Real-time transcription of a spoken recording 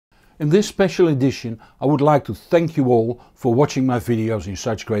In this special edition I would like to thank you all for watching my videos in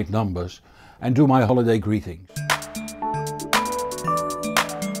such great numbers and do my holiday greetings.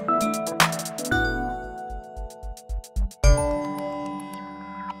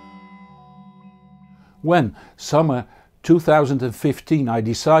 When, summer 2015, I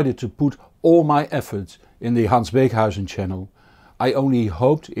decided to put all my efforts in the Hans Beekhuyzen channel, I only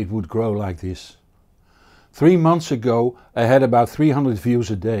hoped it would grow like this. 3 months ago I had about 300 views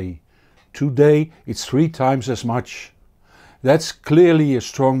a day. Today it's 3 times as much. That's clearly a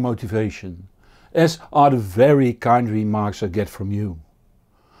strong motivation, as are the very kind remarks I get from you.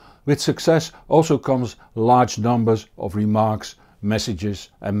 With success also comes large numbers of remarks, messages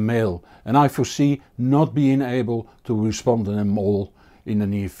and mail, and I foresee not being able to respond to them all in the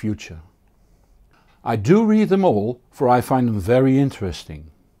near future. I do read them all, for I find them very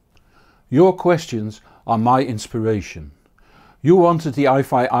interesting. Your questions are my inspiration. You wanted the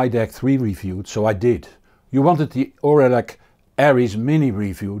iFi iDeck 3 reviewed, so I did. You wanted the Aurelec Aries Mini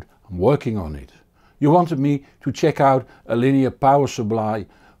reviewed, I'm working on it. You wanted me to check out a linear power supply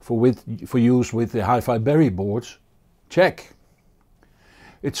for use with the Hi-Fi Berry boards. Check.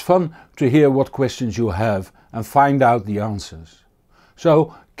 It's fun to hear what questions you have and find out the answers.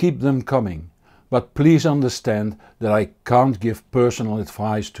 So keep them coming, but please understand that I can't give personal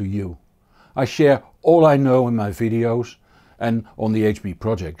advice to you. I share all I know in my videos and on the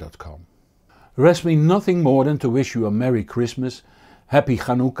hbproject.com. Rest me nothing more than to wish you a Merry Christmas, Happy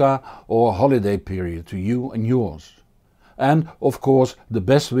Chanuka or holiday period to you and yours. And of course the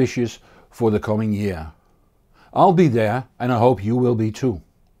best wishes for the coming year. I'll be there and I hope you will be too.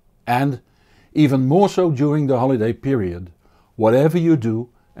 And even more so during the holiday period, whatever you do,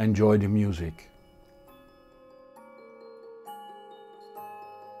 enjoy the music.